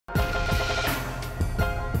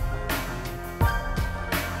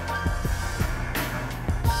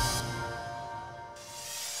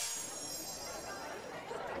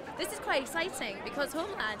exciting because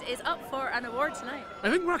Homeland is up for an award tonight. I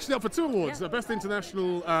think we're actually up for 2 awards: Best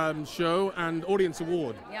International Show and Audience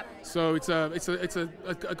Award. Yep. So it's a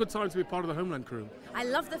good time to be part of the Homeland crew. I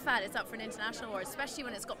love the fact it's up for an international award, especially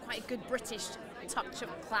when it's got quite a good British touch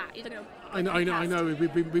of class. I know.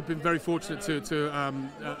 We've been very fortunate to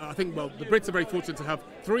I think, well, the Brits are very fortunate to have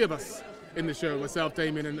 3 of us in the show: myself,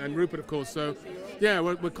 Damien, and Rupert, of course. So, yeah,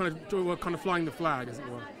 we're kind of flying the flag, as it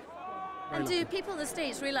were. And do people in the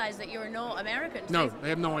States realise that you're not American? No, they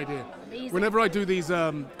have no idea. Amazing. Whenever I do these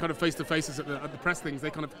kind of face-to-faces at the press things, they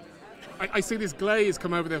kind of, I see this glaze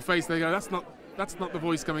come over their face. They go, "That's not the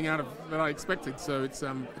voice coming out of that I expected." So it's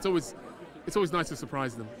always nice to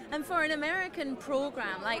surprise them. And for an American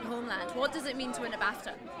program like Homeland, what does it mean to win a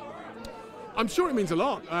BAFTA? I'm sure it means a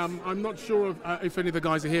lot. I'm not sure if any of the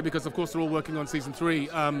guys are here because, of course, they're all working on season 3.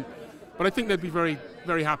 But I think they'd be very,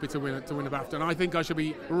 very happy to win a BAFTA, and I think I should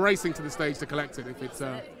be racing to the stage to collect it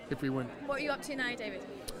if we win. What are you up to now, David?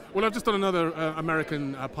 Well, I've just done another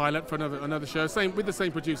American pilot for another show, with the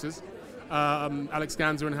same producers, Alex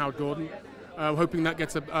Ganser and Howard Gordon, hoping that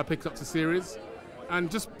gets picked up to series. And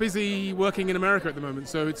just busy working in America at the moment,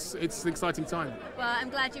 so it's an exciting time. Well, I'm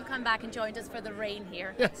glad you've come back and joined us for the rain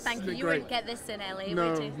here. Yes, thank you. You great. wouldn't get this in LA,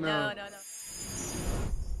 no, would you? No. No.